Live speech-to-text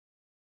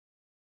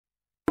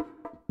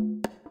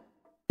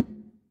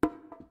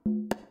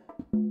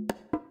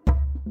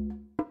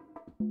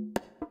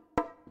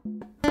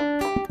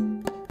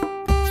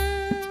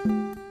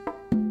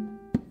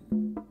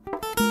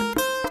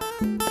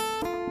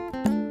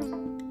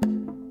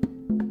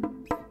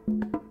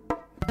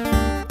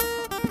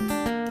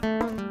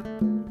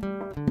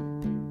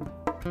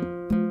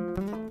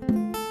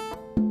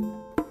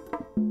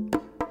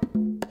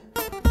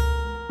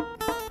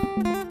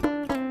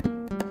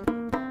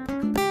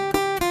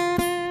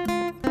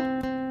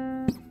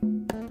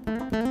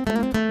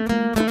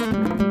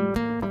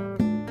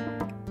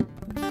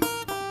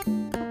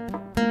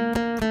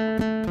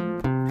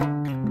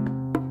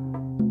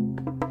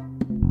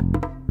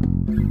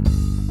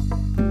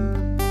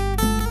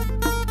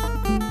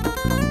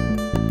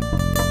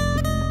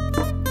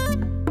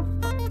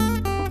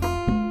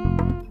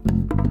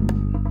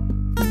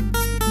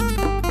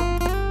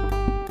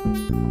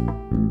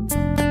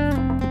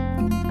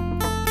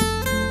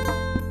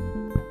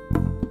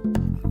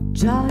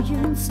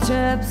Giant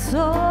steps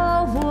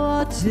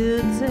over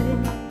today,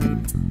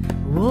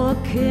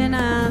 walking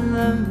on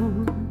the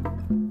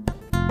moon.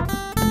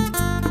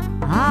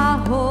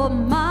 I hope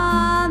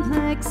my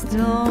legs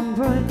don't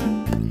break,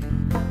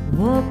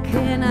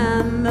 walking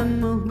on the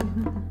moon.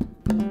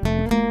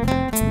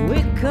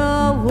 We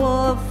could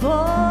walk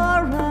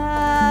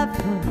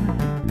forever,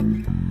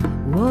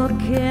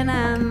 walking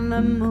on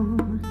the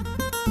moon.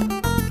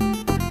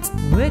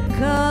 We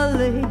could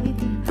live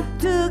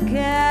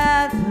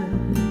together,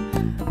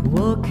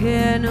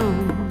 walking on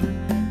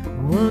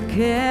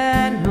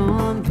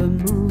the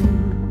moon.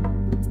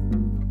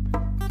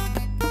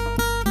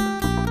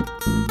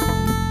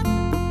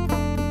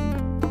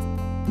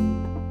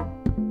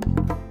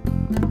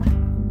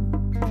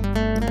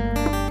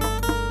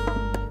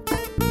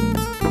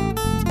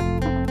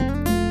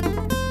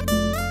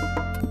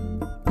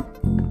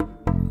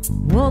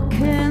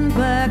 Walking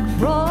back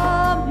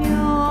from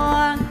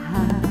your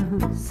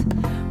house,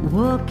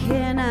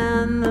 walking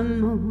on the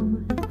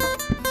moon.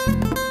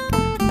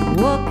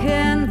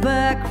 Walking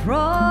back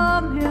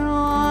from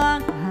your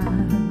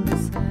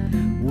house,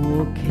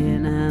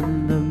 walking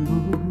on the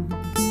moon.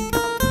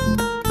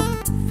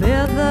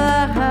 Feel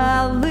the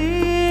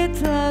hardly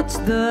touch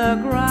the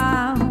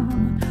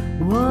ground,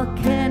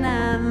 walking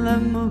on the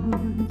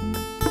moon.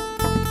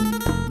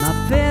 My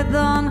feet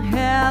don't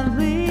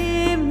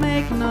hardly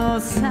make no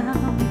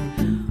sound,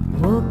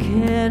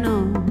 walking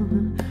on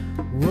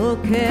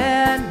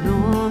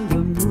the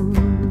moon.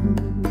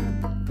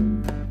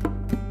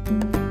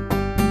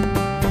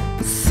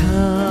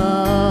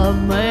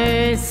 Some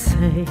may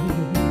say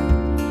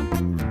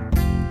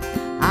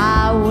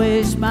I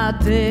wish my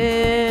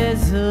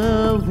days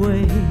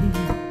away.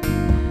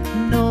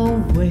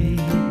 No way,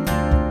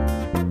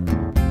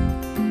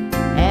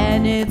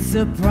 and it's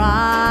a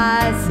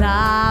price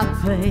I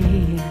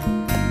pay.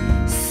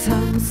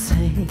 Some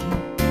say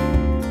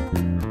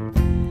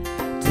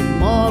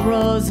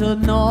tomorrow's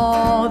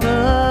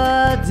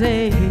another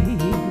day.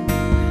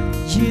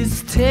 You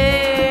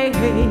stay,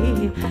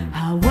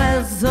 I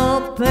will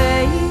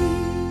obey.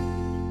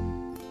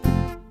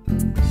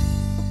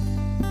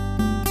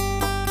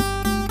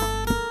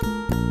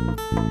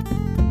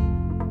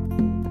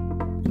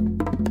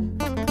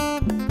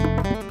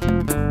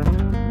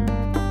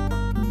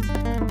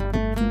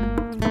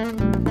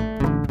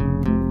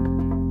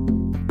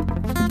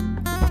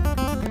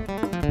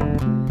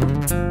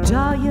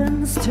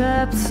 Giant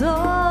steps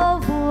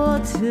over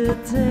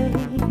today,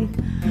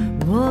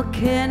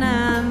 walking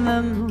on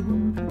the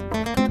moon.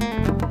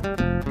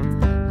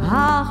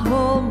 I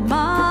hope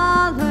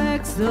my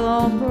legs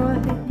don't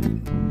break,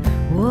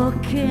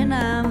 walking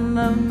on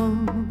the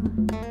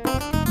moon.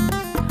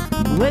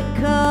 We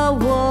could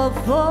walk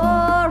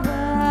forever,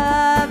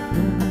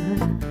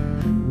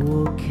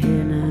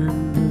 walking on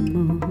the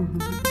moon.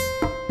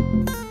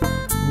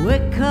 We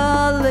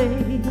could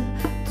live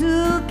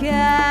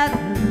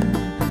together,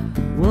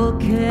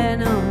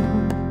 walking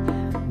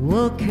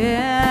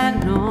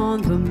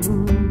on the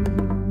moon.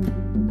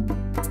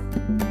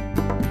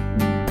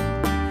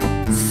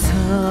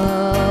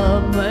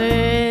 Some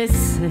may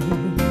say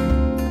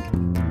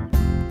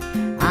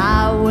I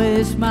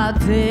wish my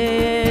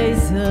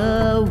days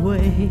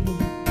away.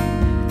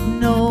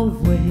 No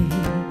way,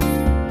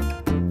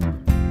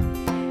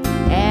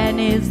 and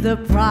it's the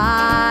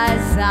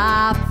price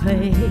I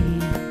pay.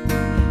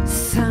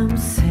 Some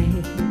say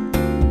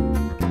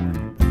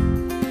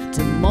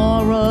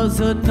tomorrow's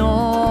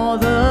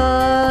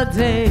another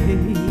day.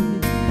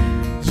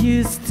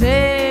 You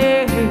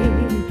stay,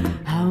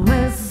 I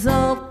will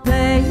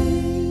obey.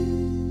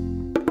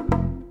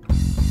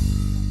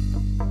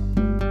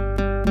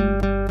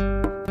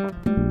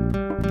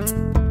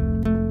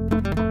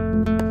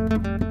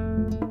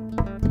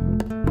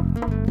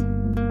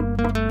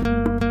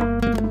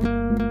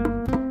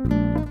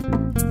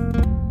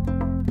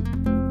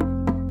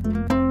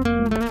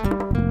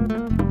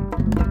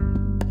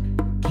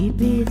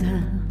 Keep it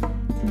up,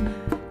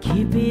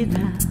 keep it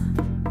up,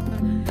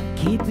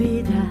 keep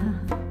it up,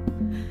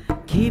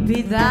 keep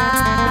it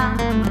up,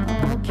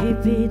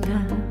 keep it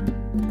up,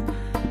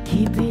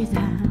 keep it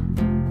up,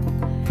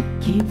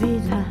 keep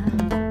it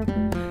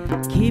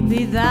up, keep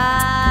it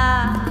up.